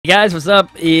Hey guys, what's up?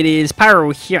 It is Pyro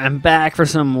here. I'm back for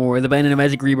some more The Binding of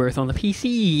Isaac Rebirth on the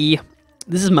PC.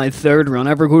 This is my third run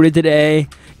I've recorded today.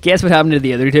 Guess what happened to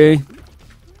the other two?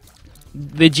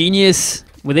 The genius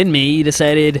within me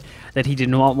decided that he did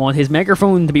not want his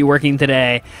microphone to be working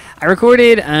today. I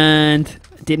recorded and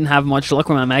didn't have much luck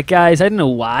with my mic, guys. I don't know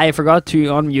why. I forgot to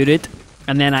unmute it.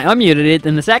 And then I unmuted it,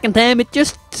 and the second time it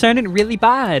just sounded really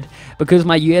bad because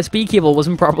my USB cable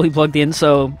wasn't properly plugged in,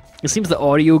 so it seems the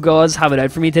audio gods have it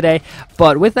out for me today.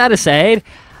 But with that aside,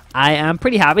 I am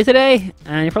pretty happy today.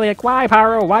 And you're probably like, why,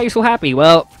 Pyro? Why are you so happy?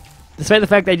 Well, despite the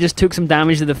fact that I just took some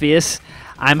damage to the face,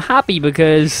 I'm happy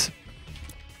because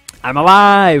I'm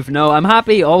alive. No, I'm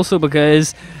happy also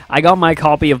because I got my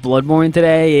copy of Bloodborne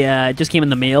today. It just came in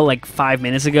the mail like 5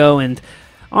 minutes ago, and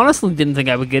honestly didn't think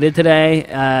I would get it today. It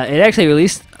actually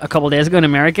released a couple days ago in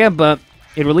America, but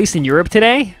it released in Europe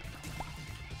today.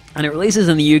 And it releases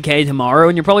in the UK tomorrow,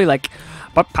 and you're probably like,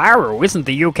 but Pyro, isn't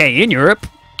the UK in Europe?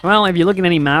 Well, if you look at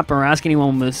any map or ask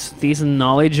anyone with decent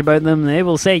knowledge about them, they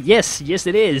will say, yes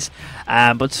it is.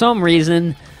 But some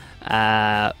reason,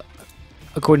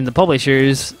 according to the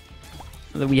publishers,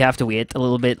 that we have to wait a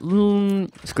little bit.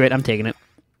 It's great, I'm taking it.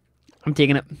 I'm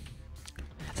taking it.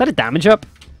 Is that a damage up?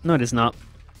 No, it is not.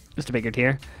 Just a bigger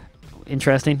tier.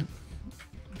 Interesting.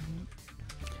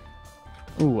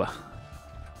 Ooh.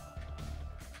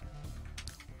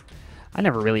 I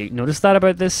never really noticed that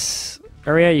about this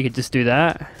area. You could just do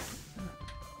that.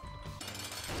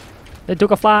 The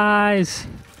Duka flies!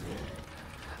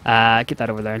 Get that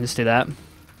over there and just do that.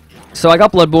 So I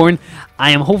got Bloodborne.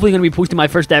 I am hopefully going to be posting my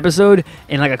first episode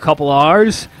in like a couple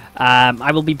hours.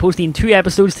 I will be posting 2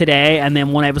 episodes today and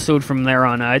then 1 episode from there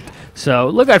on out. So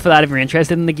look out for that if you're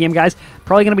interested in the game, guys.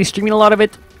 Probably going to be streaming a lot of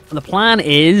it. The plan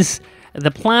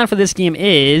for this game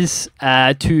is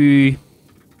to...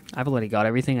 I've already got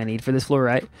everything I need for this floor,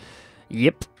 right?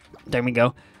 Yep. There we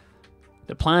go.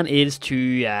 The plan is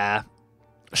to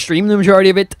stream the majority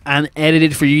of it and edit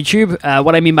it for YouTube.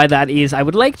 What I mean by that is I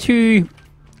would like to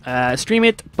stream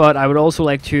it, but I would also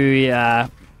like to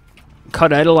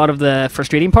cut out a lot of the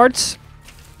frustrating parts.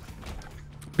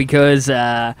 Because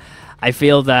I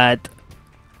feel that,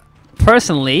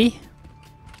 personally,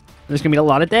 there's going to be a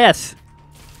lot of death.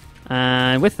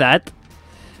 And with that,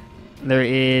 there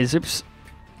is... Oops.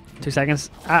 2 seconds.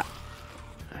 Ah.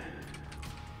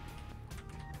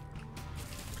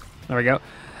 There we go.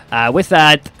 With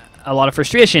that, a lot of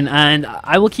frustration, and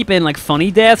I will keep in like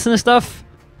funny deaths and stuff.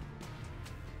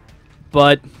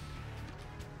 But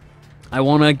I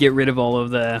want to get rid of all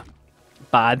of the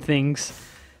bad things.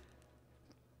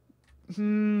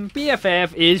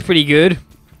 BFF is pretty good.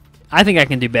 I think I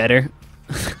can do better.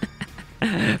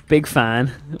 Big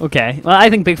Fan. Okay. Well, I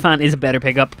think Big Fan is a better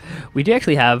pickup. We do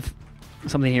actually have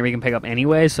something here we can pick up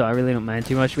anyway, so I really don't mind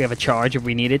too much. We have a charge if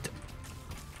we need it.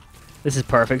 This is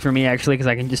perfect for me, actually, because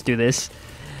I can just do this.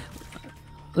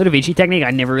 Ludovici technique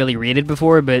I never really rated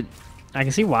before, but I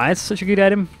can see why it's such a good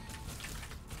item.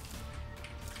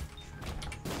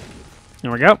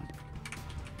 There we go.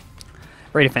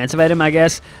 Very defensive item, I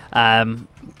guess. But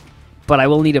I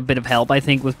will need a bit of help, I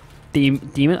think, with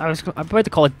Demon... I'm about to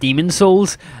call it Demon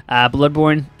Souls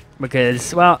Bloodborne,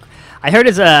 because, well... I heard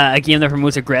it's a game that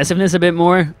promotes aggressiveness a bit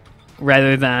more,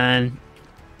 rather than,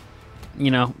 you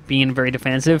know, being very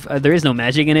defensive. There is no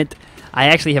magic in it. I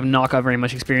actually have not got very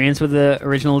much experience with the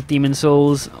original Demon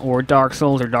Souls, or Dark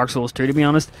Souls 2, to be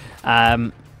honest.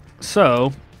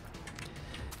 So,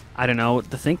 I don't know what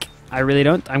to think. I really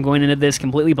don't. I'm going into this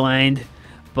completely blind,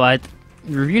 but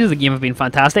the reviews of the game have been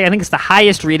fantastic. I think it's the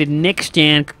highest rated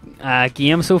next-gen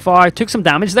game so far. Took some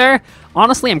damage there.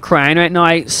 Honestly, I'm crying right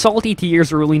now. Salty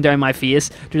tears are rolling down my face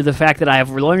due to the fact that I have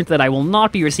learned that I will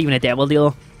not be receiving a devil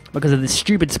deal because of this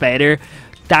stupid spider.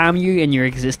 Damn you and your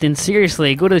existence.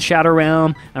 Seriously, go to the Shadow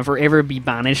Realm and forever be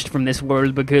banished from this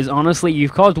world, because honestly,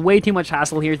 you've caused way too much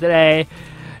hassle here today.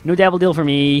 No devil deal for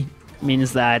me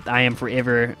means that I am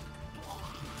forever...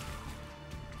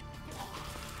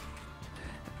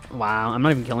 Wow, I'm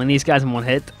not even killing these guys in one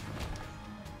hit.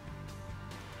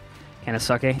 Kinda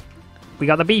sucky. We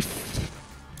got the beef.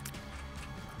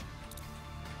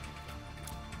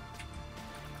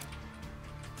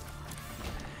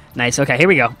 Nice, okay, here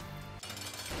we go.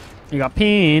 You got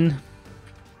pin.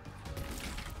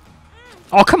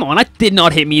 Oh, come on, that did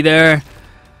not hit me there.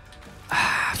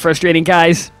 Frustrating,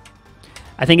 guys.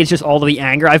 I think it's just all of the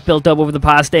anger I've built up over the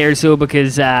past day or so,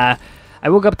 because I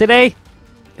woke up today,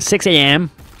 6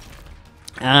 a.m.,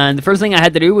 and the first thing I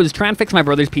had to do was try and fix my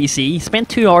brother's PC. Spent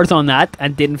 2 hours on that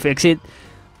and didn't fix it.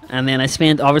 And then I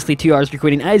spent, obviously, 2 hours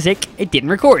recording Isaac. It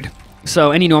didn't record.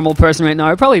 So any normal person right now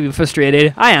would probably be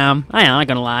frustrated. I am not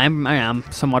gonna lie, I am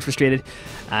somewhat frustrated.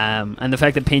 And the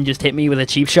fact that Pin just hit me with a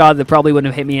cheap shot that probably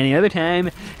wouldn't have hit me any other time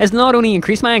has not only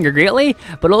increased my anger greatly,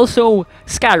 but also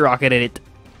skyrocketed it.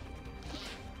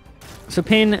 So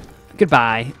Pin,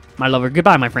 goodbye, my lover.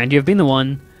 Goodbye, my friend. You have been the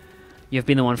one. You have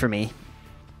been the one for me.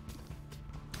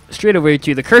 Straight over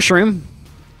to the curse room.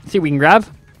 See what we can grab.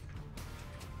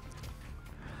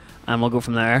 And we'll go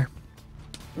from there.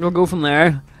 We'll go from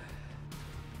there.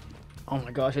 Oh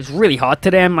my gosh, it's really hot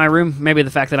today in my room. Maybe the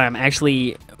fact that I'm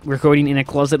actually recording in a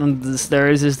closet under the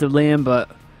stairs is the blame, but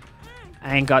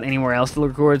I ain't got anywhere else to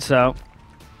record, so...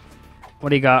 What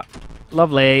do you got?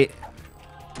 Lovely.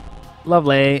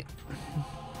 Lovely.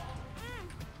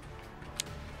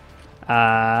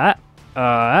 Can't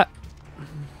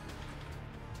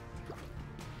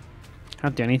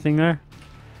do anything there.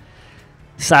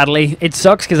 Sadly, it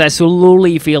sucks because I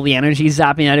slowly feel the energy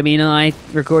zapping out of me now.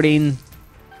 Recording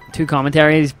 2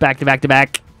 commentaries back to back to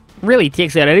back really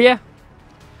takes that out of you.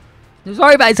 I'm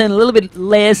sorry if I sound a little bit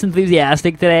less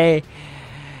enthusiastic today.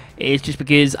 It's just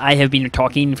because I have been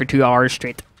talking for 2 hours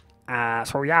straight.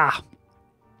 So yeah.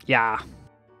 Yeah.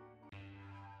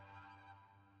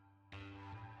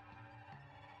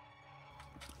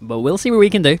 But we'll see what we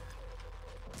can do.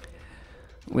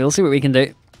 We'll see what we can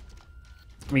do.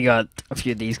 We got a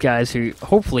few of these guys who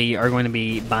hopefully are going to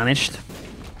be banished.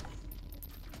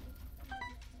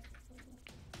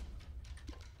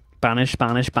 Banished.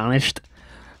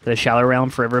 The Shallow Realm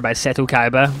Forever by Seto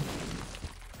Kaiba.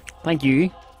 Thank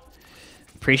you.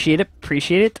 Appreciate it.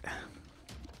 Appreciate it.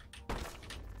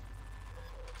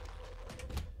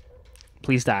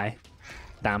 Please die.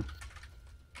 Damn.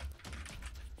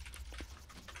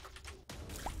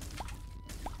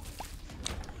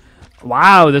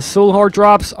 Wow, the soul heart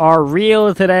drops are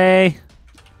real today.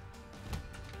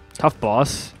 Tough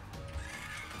boss.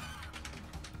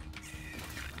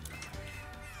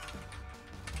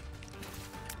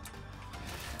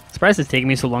 Surprised it's taking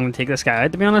me so long to take this guy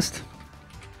out, to be honest.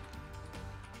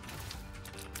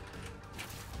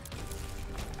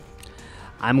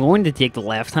 I'm going to take the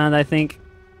left hand, I think.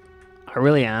 I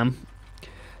really am.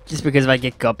 Just because if I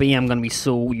get Guppy, I'm going to be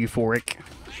so euphoric.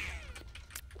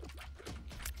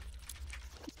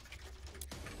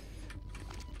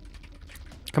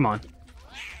 Come on.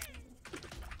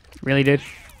 Really, dude?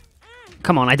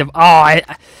 Come on,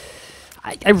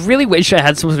 I really wish I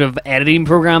had some sort of editing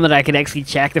program that I could actually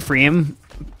check the frame.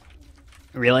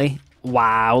 Really?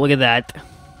 Wow, look at that.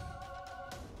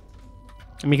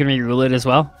 And we can re-rule it as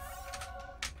well.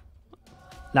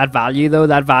 That value, though,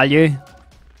 that value.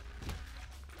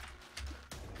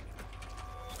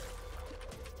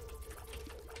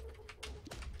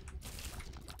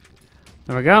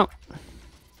 There we go.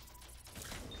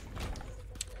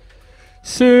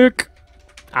 Sick.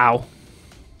 Ow.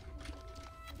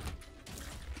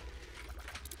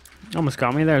 Almost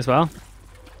got me there as well.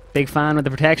 Big fan with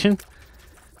the protection.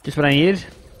 Just what I needed.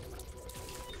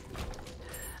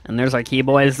 And there's our key,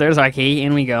 boys. There's our key.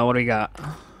 In we go. What do we got?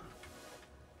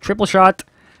 Triple shot.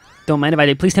 Don't mind if I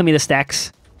do. Please tell me the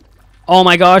stacks. Oh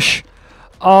my gosh.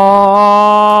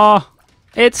 Oh,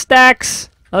 it stacks.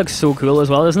 That looks so cool as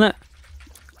well, doesn't it?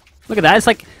 Look at that. It's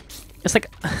like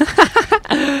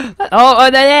oh,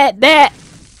 that.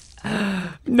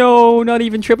 No, not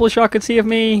even triple shot could save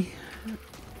me.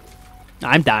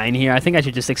 I'm dying here. I think I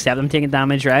should just accept them taking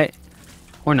damage, right?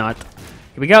 Or not.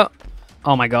 Here we go.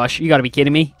 Oh my gosh, you gotta be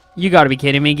kidding me. You gotta be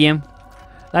kidding me, game.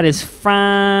 That is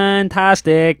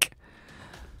fantastic.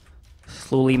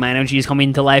 Slowly my energy is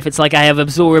coming to life. It's like I have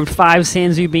absorbed 5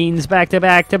 Senzu beans back to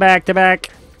back to back to back.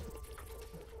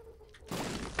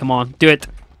 Come on, do it.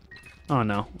 Oh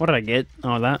no, what did I get?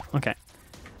 Oh, that? Okay.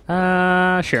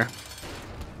 Sure.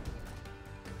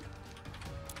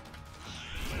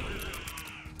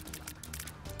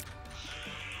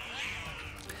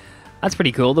 That's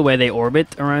pretty cool, the way they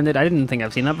orbit around it. I didn't think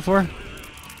I've seen that before.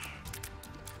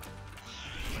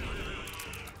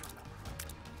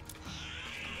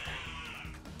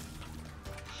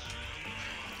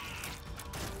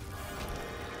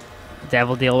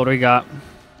 Devil Deal, what do we got?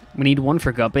 We need 1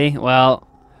 for Guppy. Well,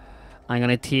 I'm going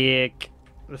to take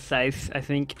the Scythe, I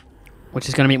think, which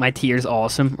is going to make my tears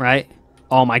awesome, right?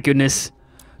 Oh my goodness.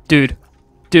 Dude.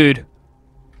 Dude.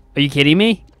 Are you kidding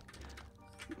me?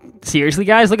 Seriously,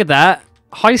 guys, look at that.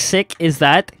 How sick is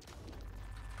that?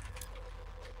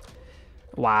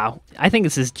 Wow. I think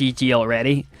this is GG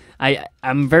already.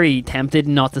 I'm very tempted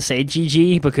not to say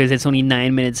GG because it's only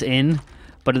 9 minutes in.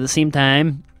 But at the same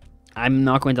time, I'm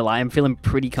not going to lie. I'm feeling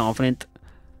pretty confident.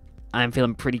 I don't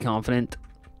think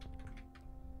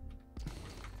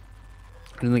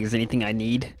there's anything I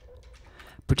need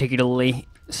particularly.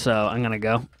 So I'm going to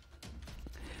go.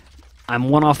 I'm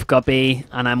one off Guppy,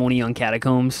 and I'm only on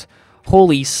Catacombs.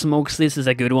 Holy smokes, this is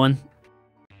a good one.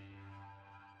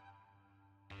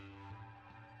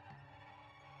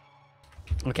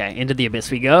 Okay, into the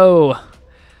abyss we go.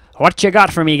 What you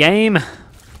got for me, game?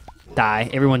 Die.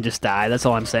 Everyone just die. That's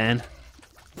all I'm saying.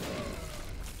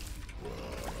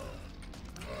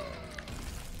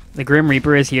 The Grim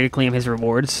Reaper is here to claim his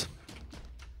rewards.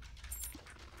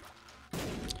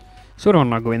 So I don't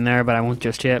want to go in there, but I won't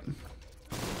just yet.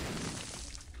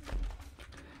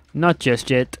 Not just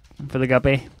yet for the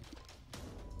Guppy.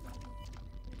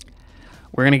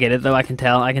 We're gonna get it though, I can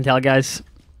tell. I can tell, guys.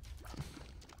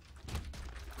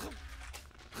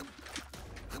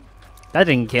 That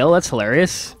didn't kill, that's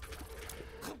hilarious.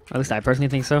 Or at least I personally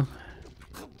think so.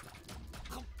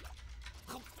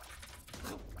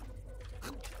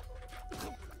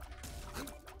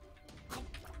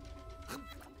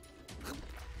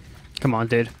 Come on,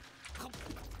 dude.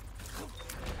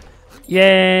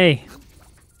 Yay!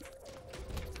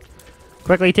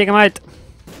 Quickly, take him out!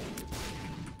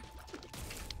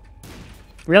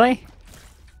 Really?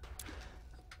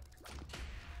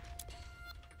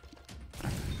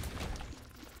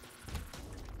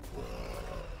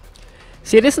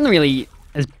 See, it isn't really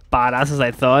as badass as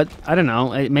I thought. I don't know.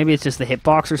 Maybe it's just the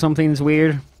hitbox or something's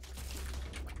weird.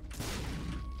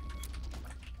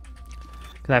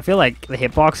 Because I feel like the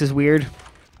hitbox is weird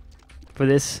for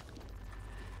this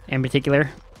in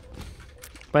particular.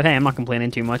 But hey, I'm not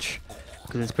complaining too much.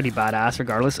 Because it's pretty badass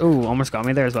regardless. Oh, almost got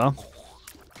me there as well.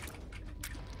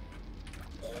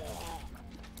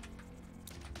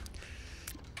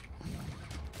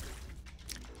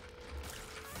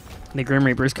 The Grim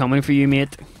Reaper's coming for you,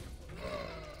 mate.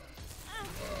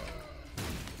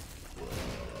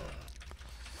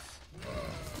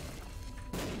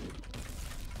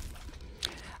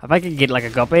 If I could get like a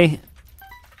Guppy,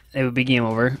 it would be game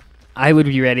over. I would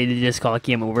be ready to just call it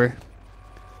game over.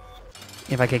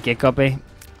 If I could get Guppy.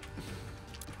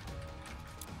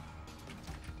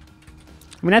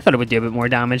 I mean, I thought it would do a bit more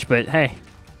damage, but hey.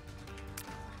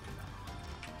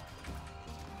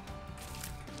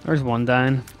 There's one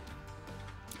down.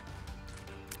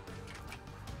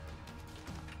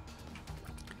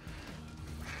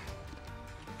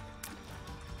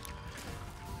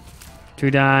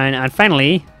 Two down, and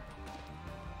finally,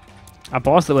 a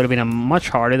boss that would have been a much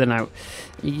harder than I.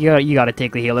 You gotta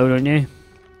take the halo, don't you?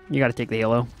 You gotta take the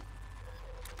halo.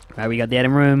 Right, we got the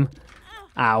item room.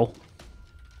 Ow.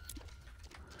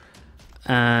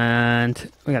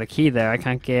 And we got a key there. I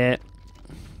can't get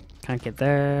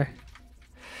there.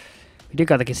 We do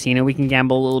got the casino we can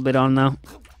gamble a little bit on though.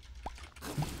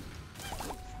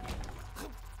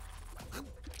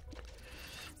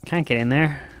 Can't get in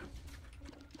there.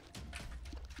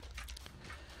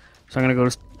 So I'm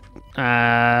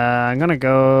gonna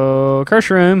go curse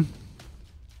room.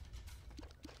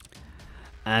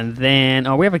 And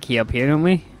then we have a key up here, don't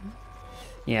we?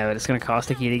 Yeah, but it's gonna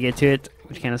cost a key to get to it,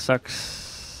 which kinda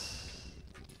sucks.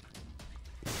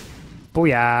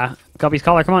 Booyah. Guppy's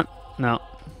collar, come on. No.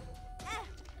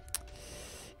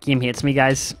 Game hits me,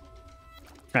 guys.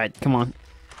 Alright, come on.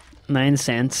 9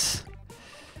 cents.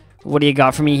 What do you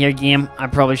got for me here, game? I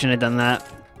probably shouldn't have done that.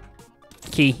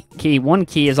 Key. One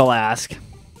key is all I ask.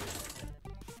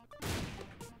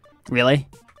 Really?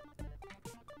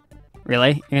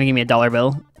 Really? You're gonna give me a dollar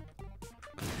bill?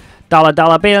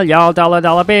 Dollar bill, y'all.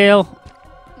 Dollar bill.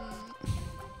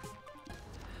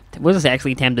 I was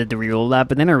actually tempted to reroll that,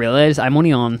 but then I realized I'm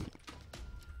only on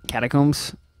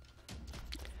Catacombs.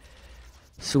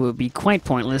 So it would be quite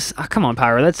pointless. Oh, come on,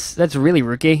 Pyro. That's really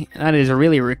rookie. That is a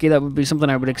really rookie. That would be something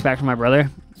I would expect from my brother.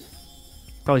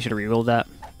 Probably should have rerolled that.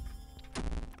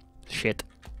 Shit.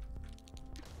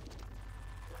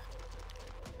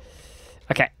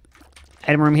 Okay.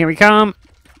 Item room, here we come.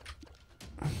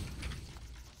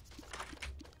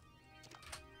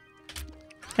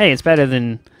 Hey, it's better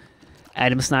than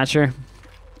Item Snatcher.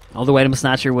 Although Item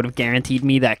Snatcher would have guaranteed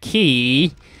me that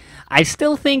key, I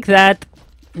still think that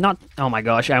not... Oh my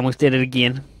gosh, I almost did it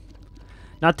again.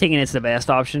 Not taking it's the best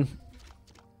option.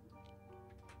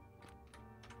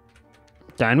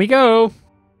 Down we go.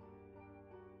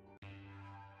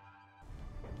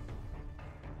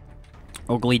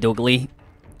 Ogly doggly.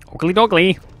 Ogly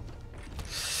doggly.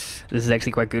 This is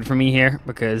actually quite good for me here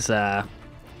because I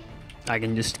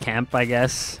can just camp, I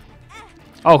guess.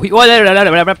 Oh,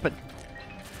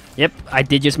 yep, I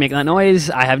did just make that noise.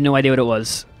 I have no idea what it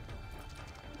was.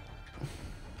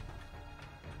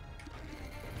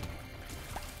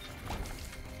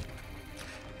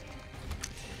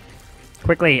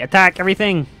 Quickly, attack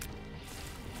everything.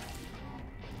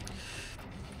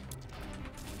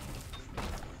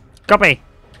 Copy.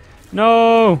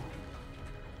 No.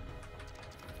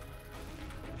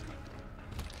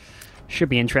 Should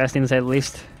be interesting to say the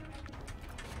least.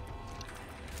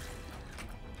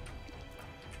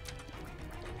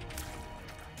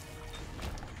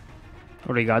 What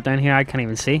do we got down here? I can't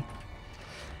even see.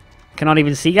 Cannot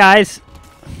even see, guys.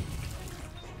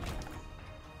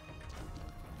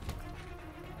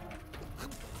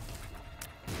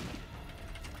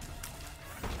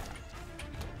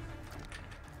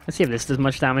 Let's see if this does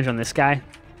much damage on this guy.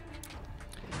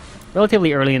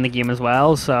 Relatively early in the game as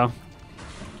well, so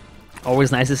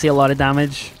always nice to see a lot of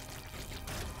damage.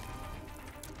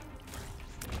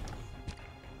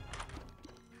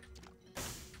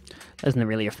 Doesn't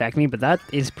really affect me, but that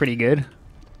is pretty good.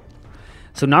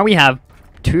 So now we have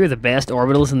two of the best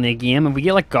orbitals in the game. If we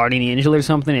get like Guardian Angel or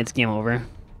something, it's game over.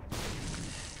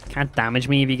 Can't damage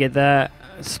me if you get the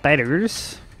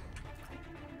spiders.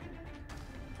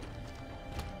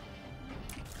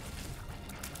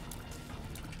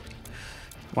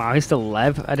 Wow, he's still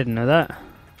alive. I didn't know that.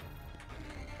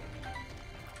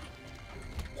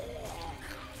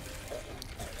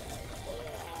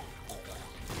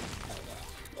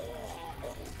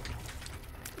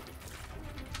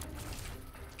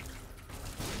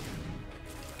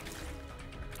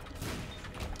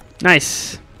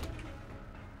 Nice.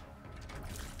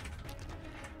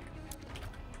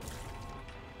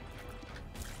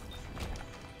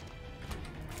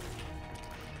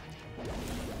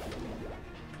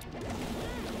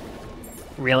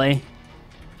 Really?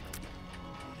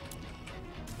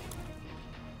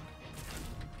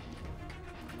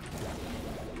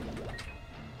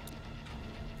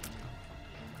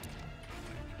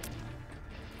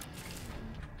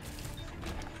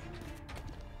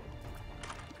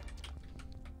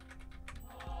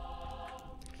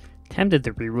 Tempted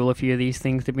to reroll a few of these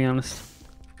things, to be honest.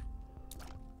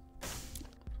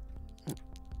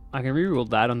 I can reroll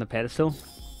that on the pedestal.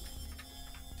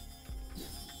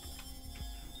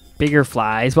 Bigger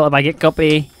flies. Well, if I get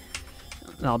Guppy,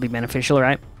 that'll be beneficial,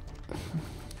 right?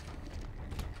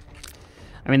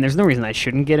 I mean, there's no reason I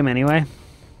shouldn't get him anyway.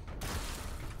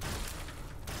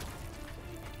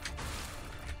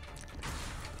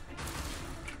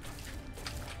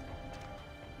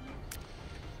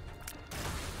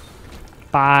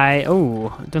 Oh,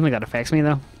 I don't think that affects me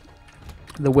though.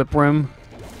 The whip room.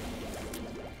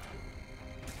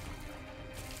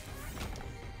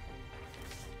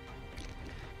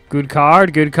 Good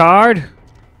card, good card.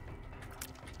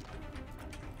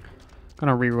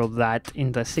 Gonna reroll that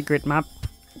in the secret map.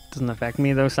 Doesn't affect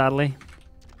me though, sadly.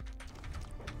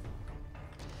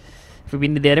 Have we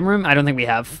been to the item room? I don't think we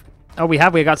have. Oh, we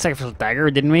have. We got Sacrificial Dagger,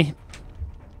 didn't we?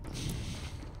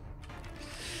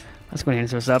 Let's go ahead and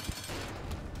see what's up.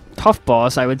 Tough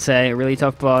boss, I would say. A really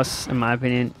tough boss, in my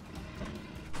opinion.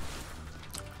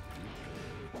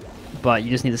 But you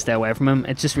just need to stay away from him.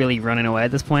 It's just really running away at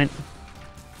this point.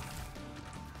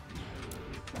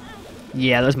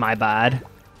 Yeah, that was my bad.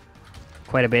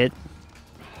 Quite a bit.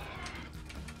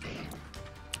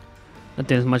 Not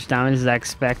doing as much damage as I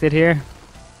expected here.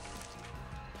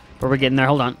 But we're getting there.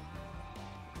 Hold on.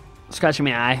 Scratching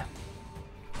my eye.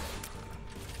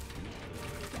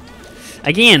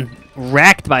 Again,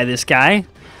 wrecked by this guy.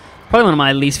 Probably one of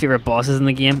my least favorite bosses in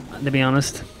the game, to be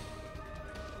honest.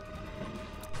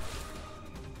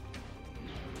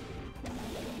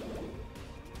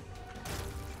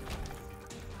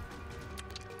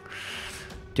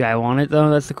 Do I want it though?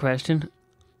 That's the question.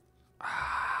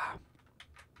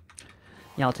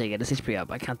 Yeah, I'll take it. It's HP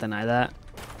up. I can't deny that.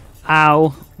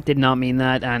 Ow. Did not mean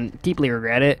that and deeply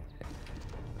regret it.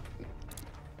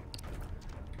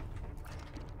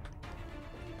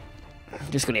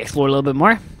 Just gonna explore a little bit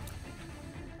more.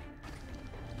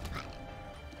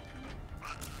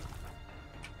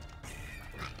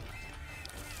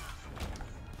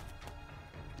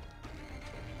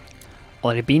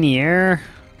 Already been here.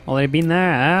 Already been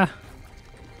there.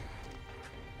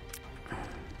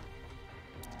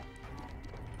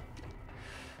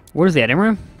 Where's the item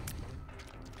room?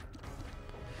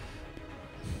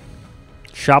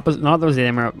 Shop was not. That was the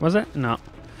item room. Was it? No,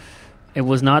 it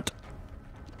was not.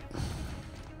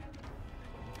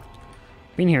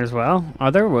 Been here as well. Oh,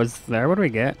 there was there. What do we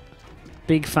get?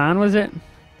 Big fan, was it?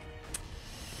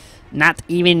 Not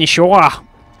even sure.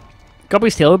 Guppy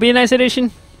still would be a nice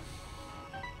addition.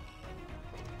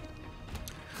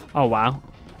 Oh wow.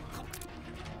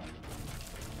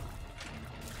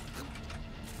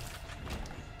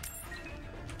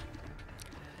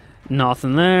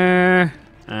 Nothing there.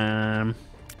 You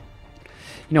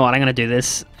know what? I'm gonna do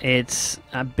this. It's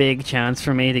a big chance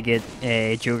for me to get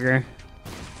a Joker.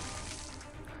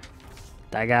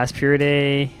 That gas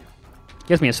purity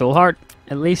gives me a soul heart,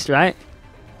 at least, right?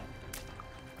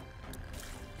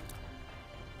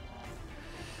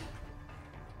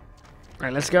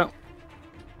 Alright, let's go.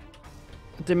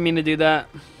 Didn't mean to do that.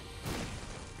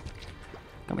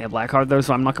 Got me a black card though,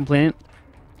 so I'm not complaining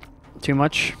too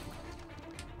much.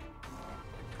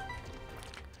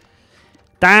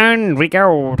 Down we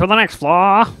go to the next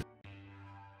floor.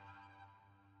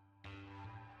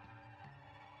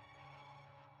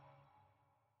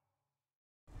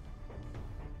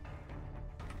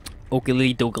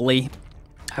 Oakley dokley.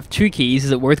 I have 2 keys.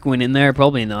 Is it worth going in there?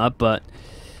 Probably not, but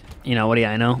you know, what do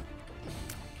I know?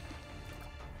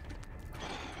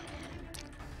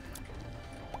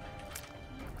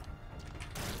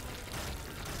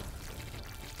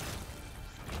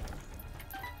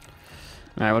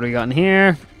 Alright, what do we got in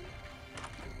here?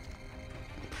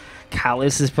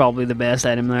 Callus is probably the best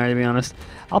item there, to be honest.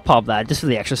 I'll pop that just for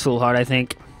the extra soul heart, I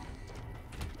think.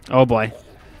 Oh boy.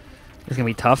 It's gonna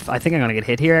be tough. I think I'm gonna get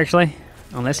hit here, actually.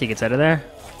 Unless he gets out of there.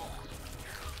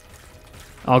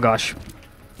 Oh gosh.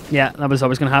 Yeah, that was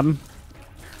always gonna happen.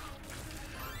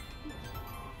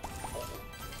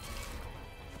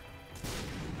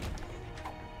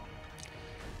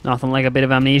 Nothing like a bit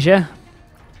of amnesia.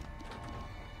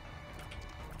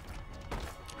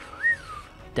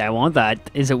 Do I want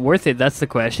that? Is it worth it? That's the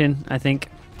question, I think.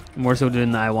 More so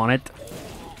than I want it.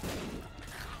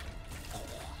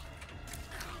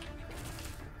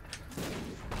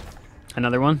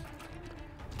 Another one.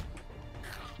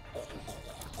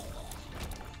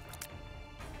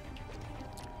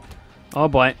 Oh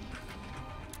boy.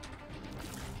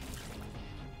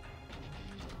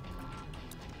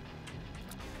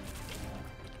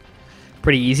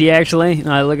 Pretty easy, actually.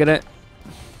 Now look at it.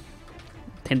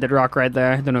 Tinted rock right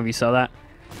there. Don't know if you saw that.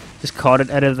 Just caught it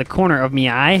out of the corner of my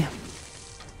eye.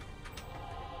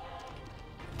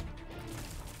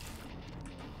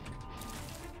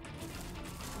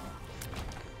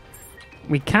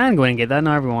 We can go in and get that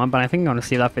now if we want, but I think I'm going to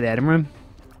save that for the item room.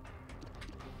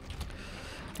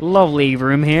 Lovely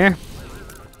room here.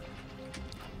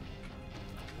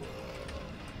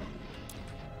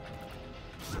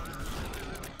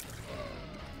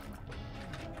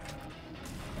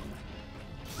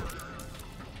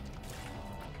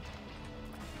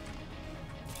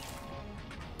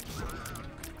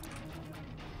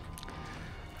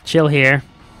 Chill here.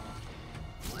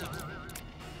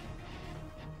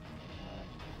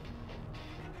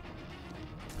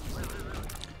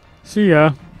 See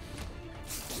ya.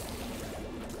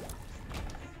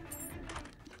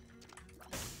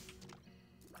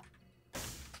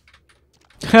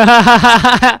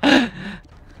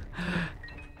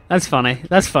 That's funny.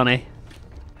 That's funny.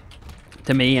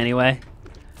 To me, anyway.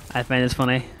 I find it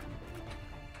funny.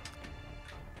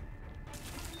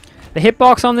 The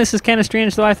hitbox on this is kind of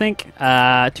strange, though, I think.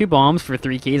 2 bombs for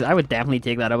 3 keys. I would definitely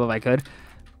take that up if I could.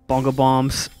 Bongo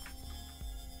bombs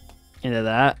into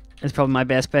that. It's probably my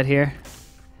best bet here.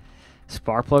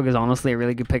 Spark plug is honestly a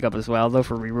really good pickup as well, though,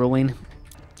 for rerolling.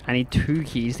 I need 2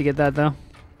 keys to get that, though.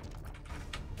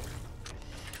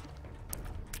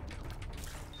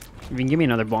 If you can give me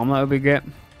another bomb, that would be great.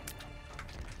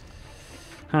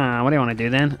 What do I want to do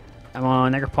then? I'm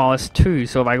on Necropolis 2,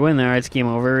 so if I go in there, it's game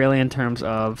over, really, in terms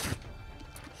of...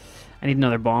 I need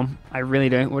another bomb. I really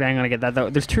do. What am I going to get that, though?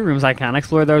 There's 2 rooms I can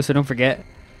explore, though, so don't forget.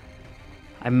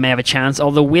 I may have a chance,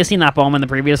 although wasting that bomb on the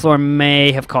previous floor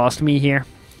may have cost me here.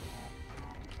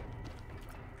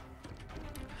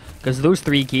 Because those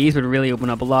 3 keys would really open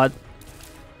up a lot.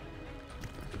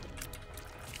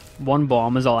 1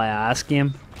 bomb is all I ask,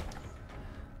 game.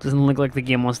 Doesn't look like the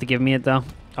game wants to give me it, though.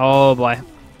 Oh, boy.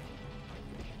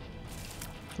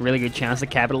 Really good chance to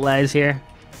capitalize here.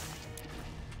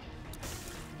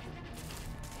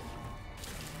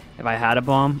 If I had a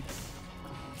bomb.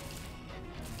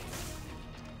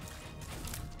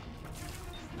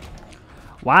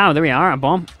 Wow, there we are, a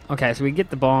bomb. Okay, so we get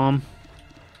the bomb.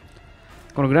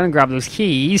 Gonna go down and grab those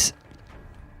keys.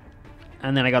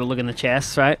 And then I gotta look in the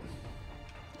chests, right?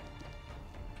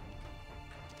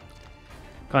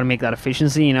 Gotta make that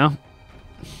efficiency, you know?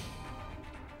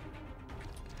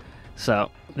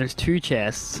 So, there's 2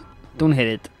 chests. Don't hit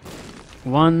it.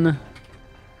 1,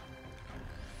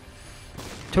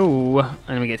 2, and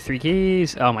then we get 3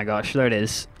 keys. Oh my gosh, there it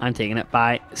is. I'm taking it.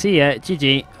 Bye. See ya.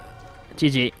 GG.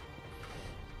 GG.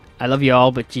 I love you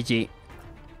all, but GG.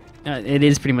 It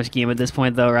is pretty much game at this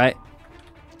point, though, right?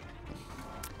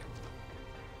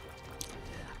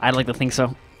 I'd like to think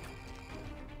so.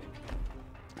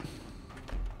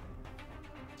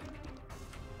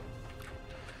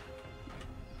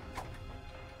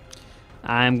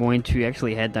 I'm going to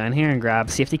actually head down here and grab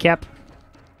safety cap.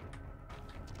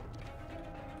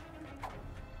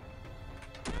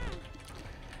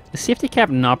 Does safety cap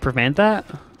not prevent that?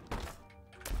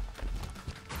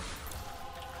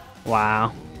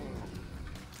 Wow.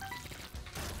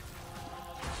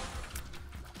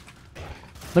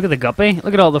 Look at the guppy.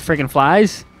 Look at all the freaking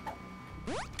flies.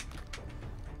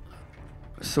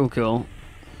 So cool.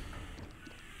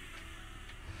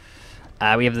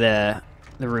 We have the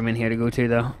room in here to go to,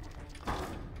 though.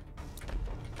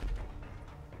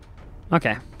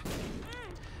 Okay.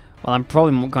 Well, I'm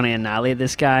probably going to annihilate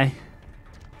this guy.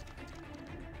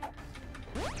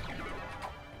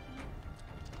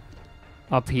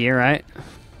 Up here, right?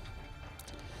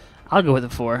 I'll go with the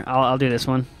 4. I'll do this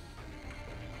one.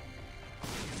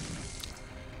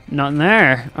 Nothing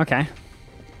there. Okay.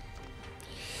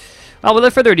 Well,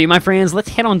 without further ado, my friends, let's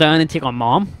head on down and take on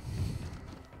Mom.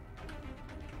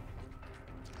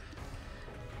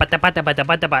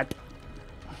 Bat.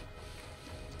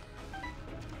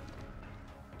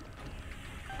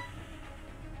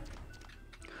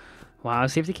 Wow,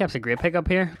 safety cap's a great pickup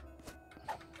here.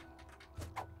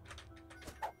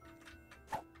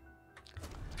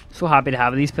 So happy to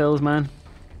have these pills, man.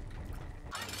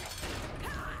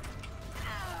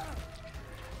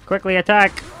 Quickly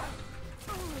attack!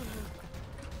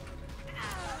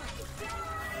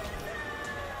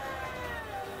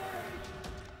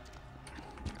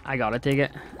 I gotta take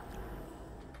it.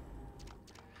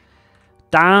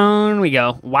 Down we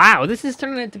go. Wow, this is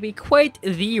turning out to be quite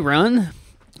the run.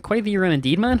 Quite the run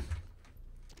indeed, man.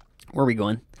 Where are we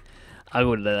going? I'll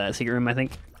go to the secret room, I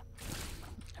think.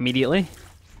 Immediately.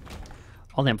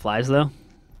 All them flies, though.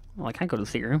 Well, I can't go to the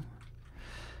secret room.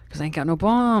 Because I ain't got no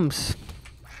bombs.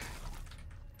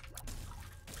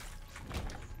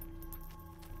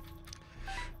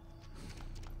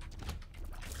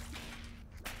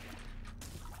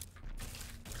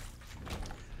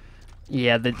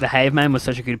 Yeah, the Hive Man was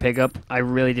such a good pickup. I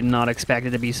really did not expect it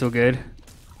to be so good.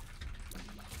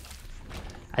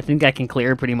 I think I can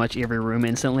clear pretty much every room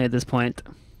instantly at this point.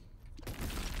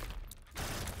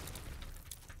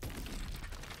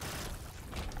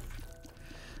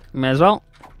 May as well.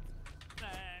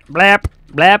 Blap,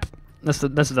 blap. That's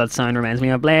what that sound reminds me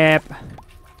of. Blap.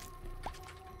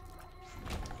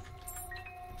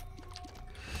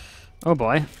 Oh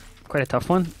boy, quite a tough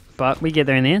one, but we get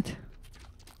there in the end.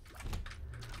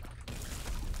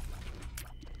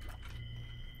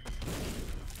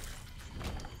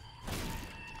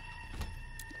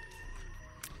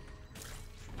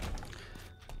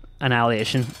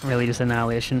 Annihilation, really just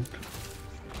annihilation.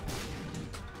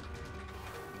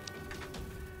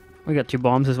 We got 2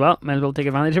 bombs as well, might as well take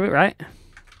advantage of it, right?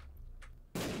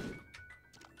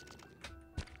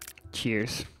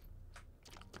 Cheers.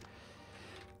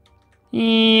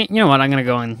 You know what, I'm gonna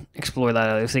go and explore that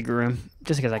other secret room,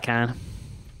 just because I can.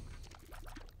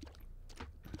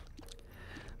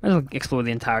 Might as well explore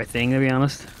the entire thing, to be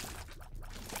honest.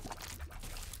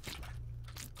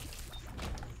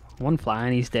 One fly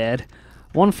and he's dead.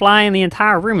 One fly and the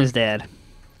entire room is dead.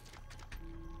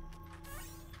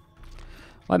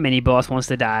 What mini boss wants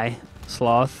to die?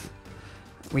 Sloth.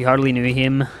 We hardly knew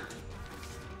him.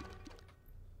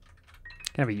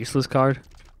 Kind of a useless card,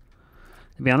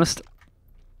 to be honest.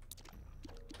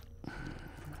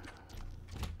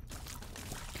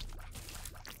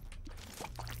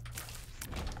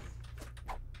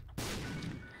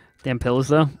 Damn pills,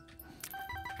 though.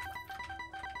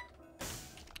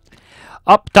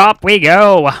 Up top we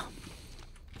go!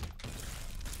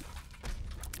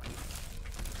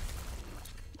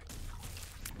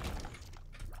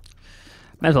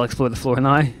 Might as well explore the floor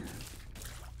now.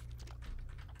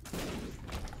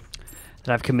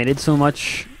 That I've committed so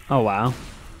much. Oh wow.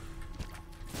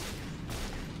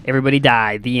 Everybody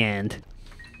died. The end.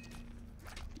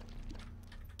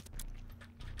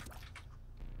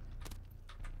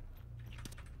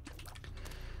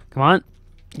 Come on.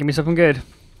 Give me something good.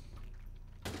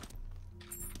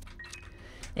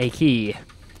 A key.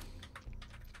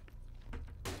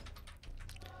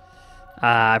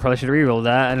 I probably should have rerolled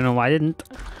that. I don't know why I didn't.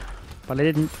 But I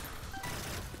didn't.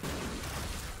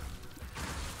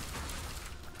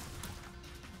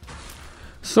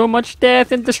 So much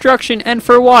death and destruction, and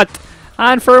for what?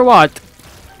 And for what?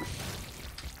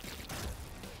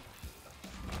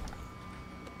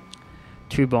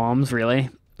 Two bombs, really?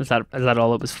 Is that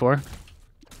all it was for?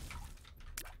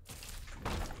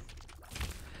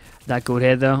 That goat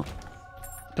head, though.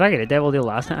 Did I get a devil deal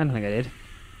last time? I don't think I did.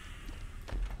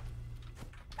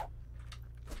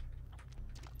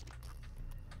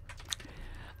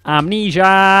 Amnesia,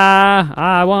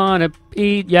 I wanna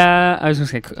eat ya. I was gonna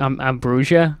say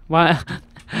ambrosia. What?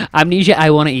 Amnesia, I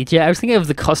wanna eat ya. I was thinking of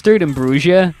the custard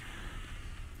ambrosia.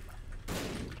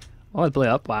 Oh, it blew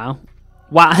up. Wow.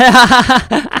 Wow.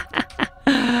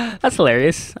 That's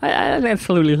hilarious. That's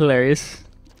absolutely hilarious.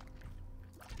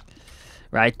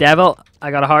 Right, Devil, I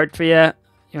got a heart for you.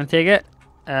 You want to take it?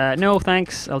 No,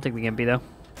 thanks. I'll take the Gimpy, though.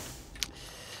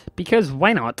 Because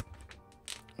why not?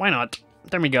 Why not?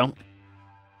 There we go.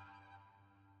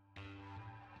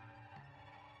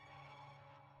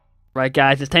 Right,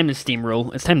 guys, it's time to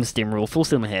steamroll. It's time to steamroll. Full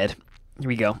steam ahead. Here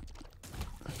we go.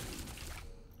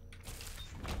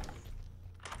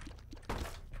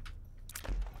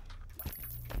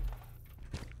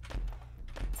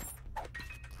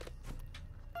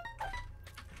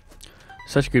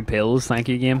 Such good pills. Thank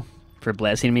you, game, for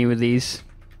blessing me with these.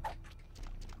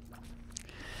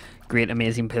 Great,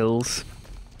 amazing pills.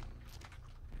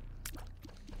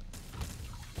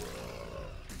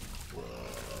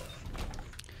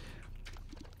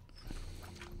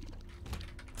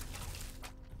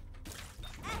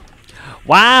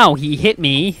 Wow, he hit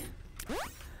me.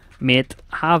 Mate,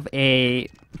 have a...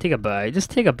 Take a bow. Just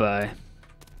take a bow.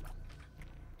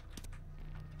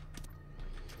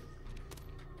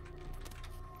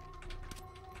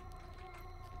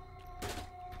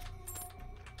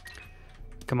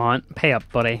 Come on, pay up,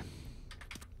 buddy.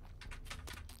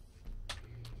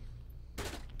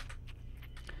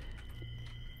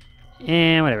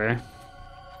 Eh, whatever.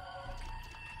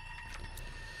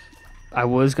 I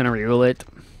was gonna reroll it.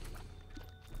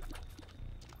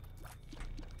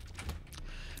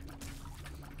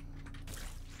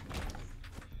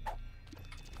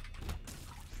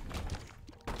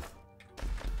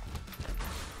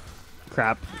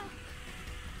 Crap.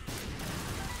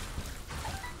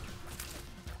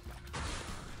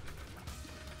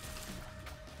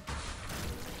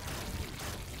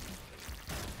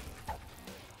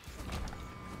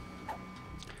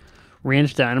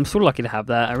 Range down. I'm so lucky to have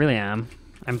that. I really am.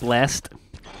 I'm blessed.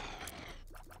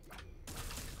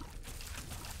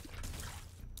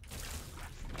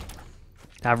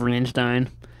 To have range down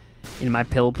in my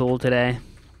pill pool today.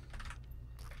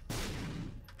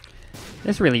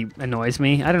 This really annoys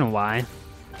me. I don't know why.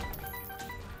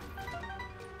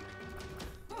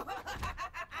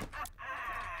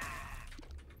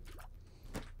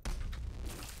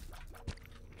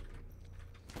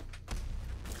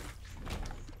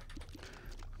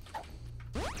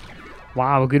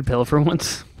 Wow, a good pill for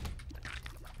once.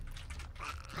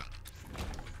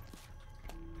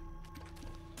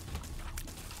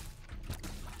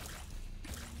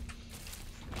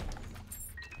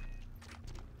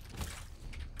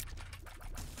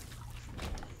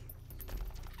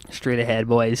 Straight ahead,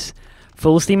 boys.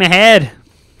 Full steam ahead.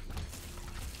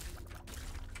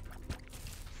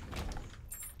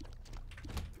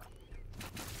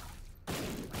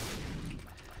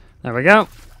 There we go.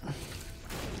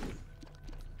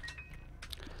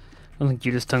 I don't think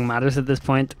Judas' tongue matters at this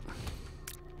point.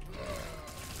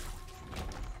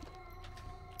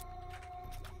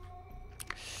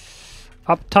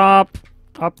 Up top.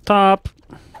 Up top.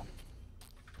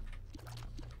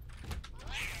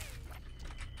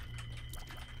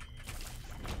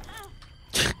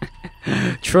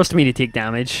 Trust me to take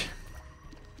damage.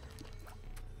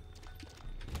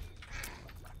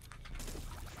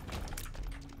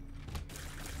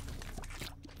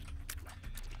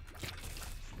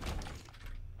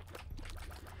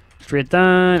 Straight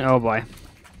down. Oh boy.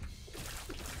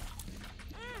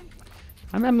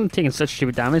 I'm taking such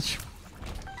stupid damage.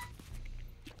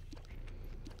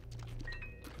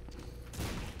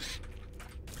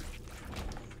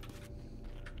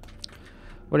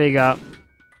 What do you got?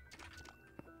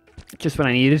 Just what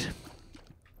I needed.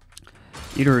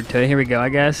 Eater 2. Here we go, I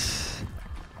guess.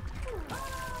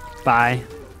 Bye.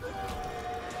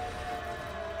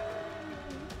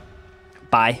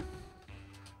 Bye.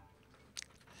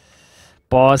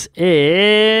 Boss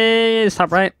is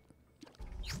top right.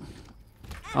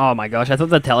 Oh my gosh, I thought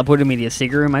that teleported me to a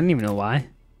secret room. I didn't even know why.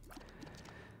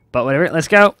 But whatever, let's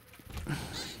go.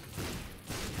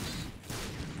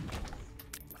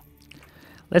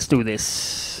 Let's do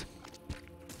this.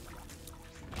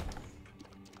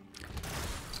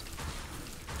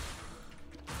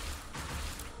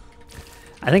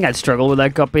 I think I'd struggle with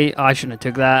that guppy. Oh, I shouldn't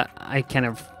have took that. I kind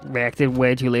of reacted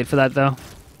way too late for that though.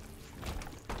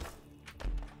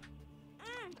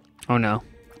 Oh no.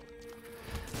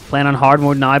 Playing on hard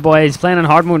mode now, boys. Playing on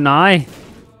hard mode now.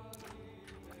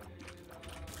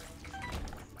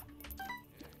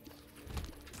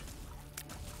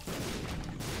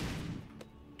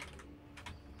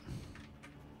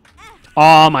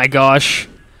 Oh my gosh.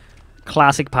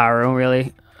 Classic pyro, really.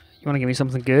 You want to give me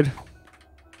something good?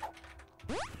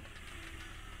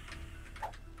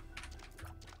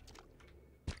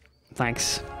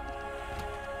 Thanks.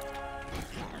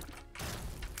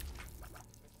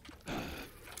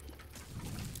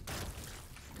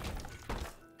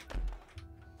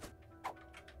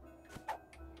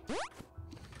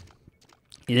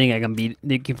 You think I can beat?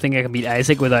 Do you think I can beat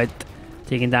Isaac without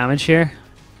taking damage here?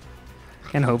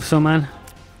 Can't hope so, man.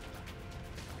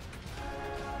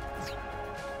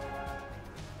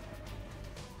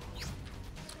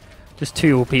 Just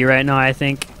too OP right now, I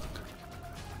think,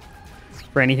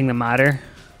 for anything to matter.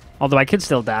 Although I could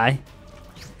still die.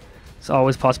 It's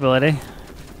always a possibility.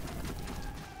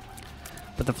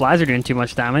 But the flies are doing too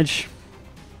much damage.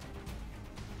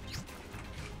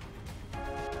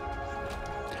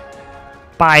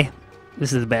 Bye.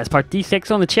 This is the best part.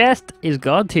 D6 on the chest is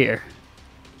God tier.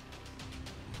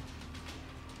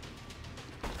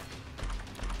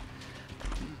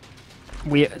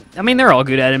 I mean, they're all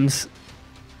good items.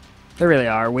 They really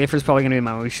are. Wafer's probably going to be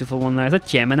my most useful one there. Is that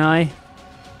Gemini?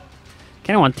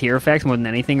 Kind of want tier effects more than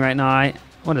anything right now.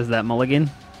 What is that, mulligan?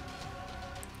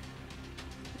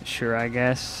 Sure, I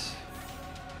guess.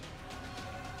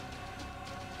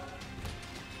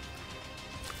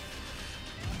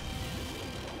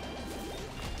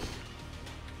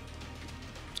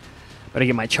 Better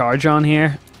get my charge on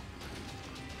here.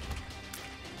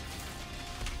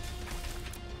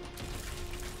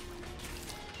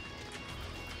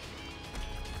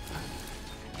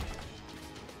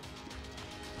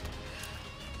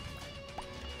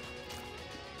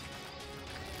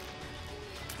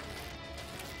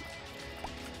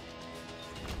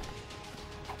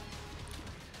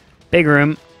 Big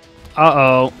room.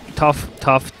 Uh-oh. Tough.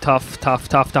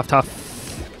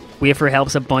 Wafer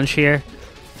helps a bunch here.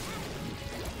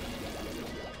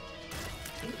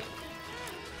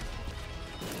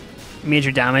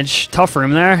 Major damage. Tough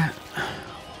room there.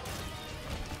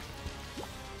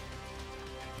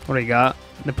 What do you got?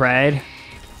 The Pride.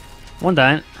 One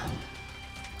down.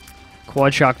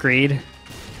 Quad shot greed.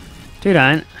 Two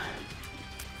down.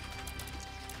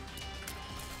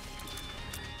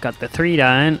 Got the 3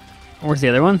 down. Where's the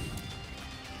other one?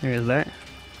 There is that.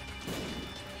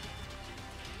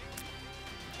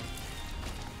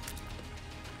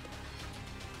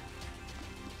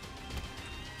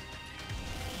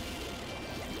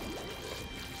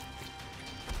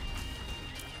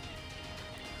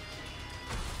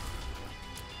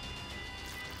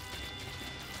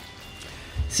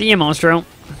 See you, Monstro.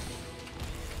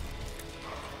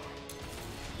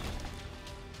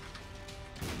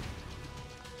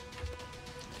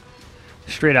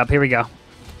 Straight up, here we go.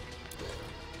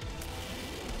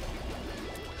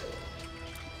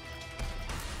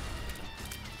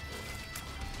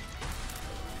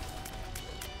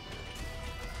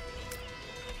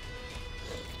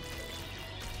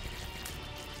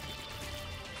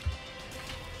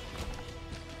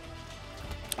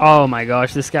 Oh my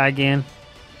gosh, this guy again.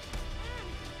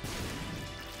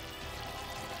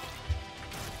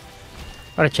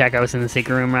 Gotta check I was in the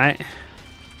secret room, right?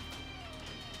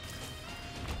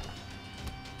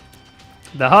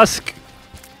 The husk.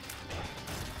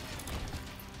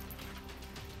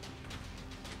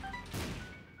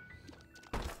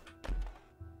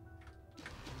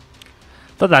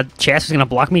 Thought that chest was gonna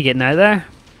block me getting out of there.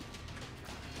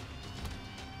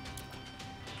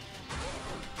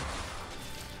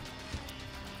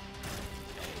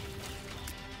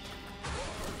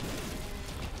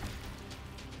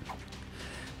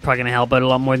 Probably gonna help out a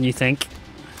lot more than you think.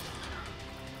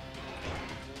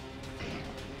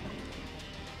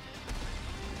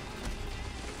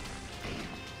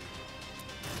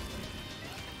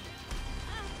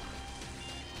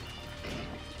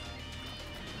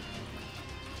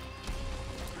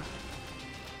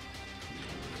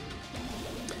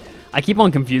 I keep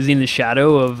on confusing the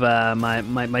shadow of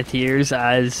my tears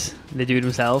as the dude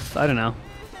himself. I don't know.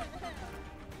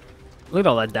 Look at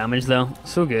all that damage though.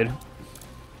 So good.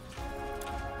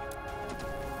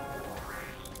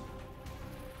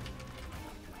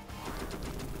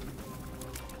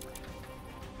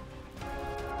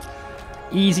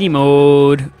 Easy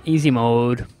mode. Easy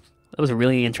mode. That was a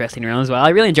really interesting round as well. I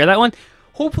really enjoyed that one.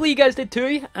 Hopefully you guys did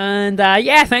too. And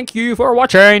yeah, thank you for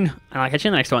watching. And I'll catch you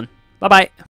in the next one. Bye-bye.